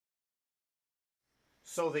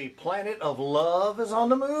So the planet of love is on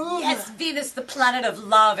the move? Yes, Venus, the planet of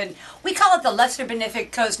love, and we call it the lesser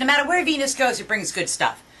benefic coast. No matter where Venus goes, it brings good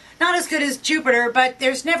stuff. Not as good as Jupiter, but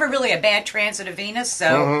there's never really a bad transit of Venus,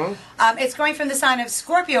 so it's going from the sign of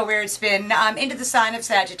Scorpio, where it's been, into the sign of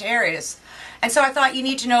Sagittarius. And so I thought you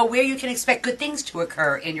need to know where you can expect good things to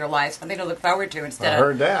occur in your life, something to look forward to instead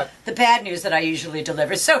of the bad news that I usually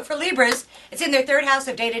deliver. So for Libras, it's in their third house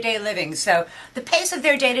of day-to-day living. So the pace of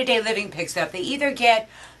their day-to-day living picks up. They either get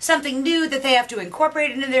something new that they have to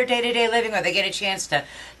incorporate into their day-to-day living, or they get a chance to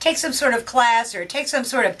take some sort of class or take some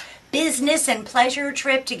sort of business and pleasure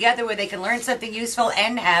trip together where they can learn something useful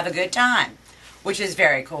and have a good time, which is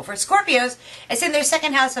very cool. For Scorpios, it's in their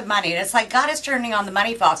second house of money, and it's like God is turning on the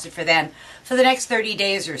money faucet for them for the next 30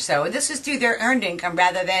 days or so. And this is through their earned income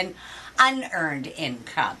rather than unearned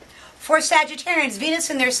income. For Sagittarians, Venus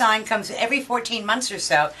in their sign comes every 14 months or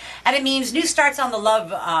so, and it means new starts on the love,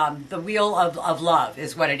 the wheel of love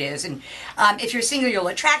is what it is. And if you're single, you'll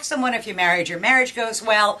attract someone. If you're married, your marriage goes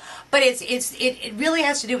well. But it really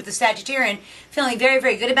has to do with the Sagittarian feeling very,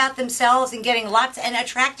 very good about themselves and getting lots and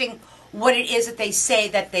attracting what it is that they say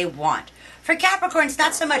that they want. For Capricorns,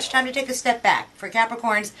 not so much. Time to take a step back. For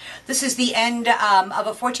Capricorns, this is the end of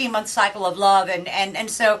a 14-month cycle of love, and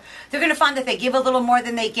so they're going to find that they give a little more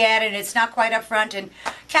than they get, and it's not quite up front. And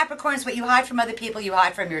Capricorns, what you hide from other people, you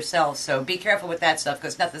hide from yourself. So be careful with that stuff,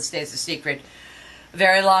 because nothing stays a secret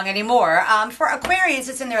very long anymore. For Aquarians,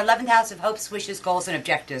 it's in their 11th house of hopes, wishes, goals, and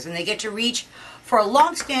objectives, and they get to reach for a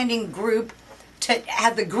long-standing group to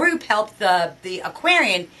have the group help the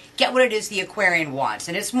Aquarian get what it is the Aquarian wants.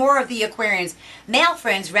 And it's more of the Aquarian's male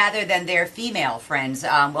friends rather than their female friends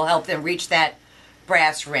will help them reach that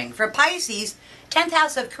brass ring. For Pisces, 10th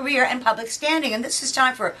house of career and public standing. And this is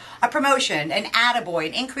time for a promotion, an attaboy,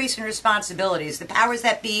 an increase in responsibilities. The powers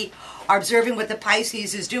that be are observing what the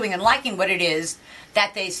Pisces is doing and liking what it is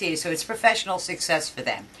that they see. So it's professional success for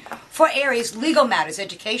them. For Aries, legal matters,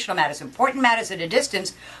 educational matters, important matters at a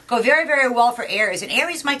distance go very, very well for Aries. And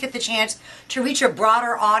Aries might get the chance to reach a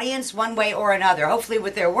broader audience one way or another, hopefully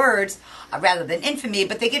with their words rather than infamy,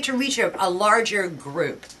 but they get to reach a larger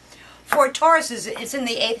group. For Taurus, it's in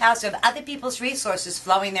the 8th house of other people's resources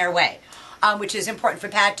flowing their way, which is important for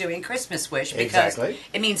Pat doing Christmas Wish, because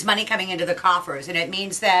it means money coming into the coffers, and it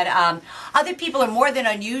means that other people are more than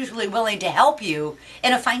unusually willing to help you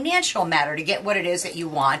in a financial matter to get what it is that you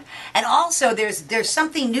want. And also there's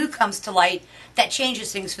something new comes to light that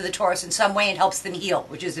changes things for the Taurus in some way and helps them heal,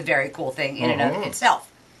 which is a very cool thing in and of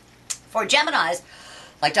itself. For Geminis,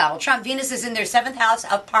 like Donald Trump, Venus is in their 7th house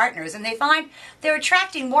of partners, and they find they're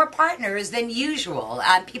attracting more partners than usual.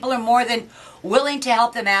 People are more than willing to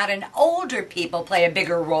help them out, and older people play a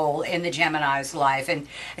bigger role in the Gemini's life. And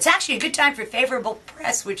it's actually a good time for favorable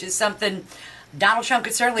press, which is something Donald Trump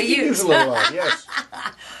could certainly use. Yes.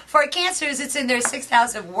 For Cancers, it's in their 6th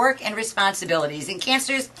house of work and responsibilities. And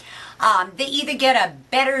Cancers, they either get a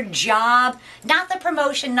better job, not the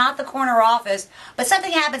promotion, not the corner office, but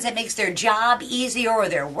something happens that makes their job easier or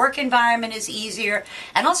their work environment is easier.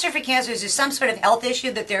 And also for Cancers, there's some sort of health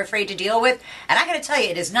issue that they're afraid to deal with. And I got to tell you,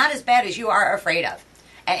 it is not as bad as you are afraid of.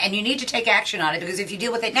 And you need to take action on it, because if you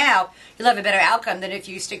deal with it now, you'll have a better outcome than if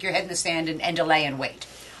you stick your head in the sand and delay and wait.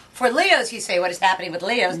 For Leos, you say, what is happening with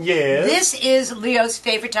Leos? Yes. This is Leo's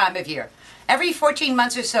favorite time of year. Every 14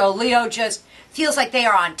 months or so, Leo just feels like they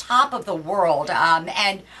are on top of the world,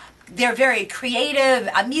 and they're very creative.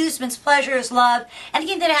 Amusements, pleasures, love,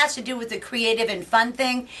 anything that has to do with the creative and fun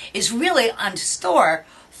thing is really on store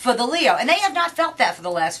for the Leo. And they have not felt that for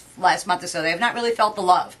the last month or so. They have not really felt the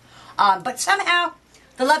love. But somehow,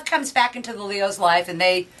 the love comes back into the Leo's life, and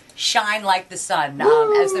they shine like the sun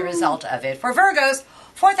as the result of it. For Virgos,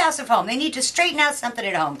 4th house of home. They need to straighten out something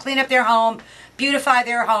at home, clean up their home, beautify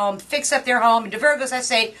their home, fix up their home. And to Virgos, I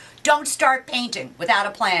say, don't start painting without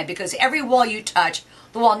a plan, because every wall you touch,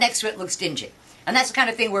 the wall next to it looks dingy. And that's the kind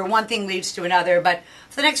of thing where one thing leads to another. But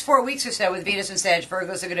for the next 4 weeks or so with Venus and Sag,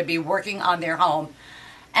 Virgos are going to be working on their home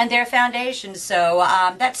and their foundation. So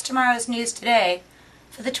that's tomorrow's news today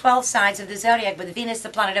for the 12 signs of the zodiac, with Venus, the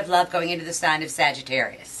planet of love, going into the sign of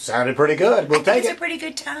Sagittarius. Sounded pretty good. We'll take it. It's a pretty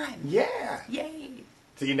good time. Yeah. Yay.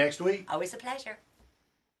 See you next week. Always a pleasure.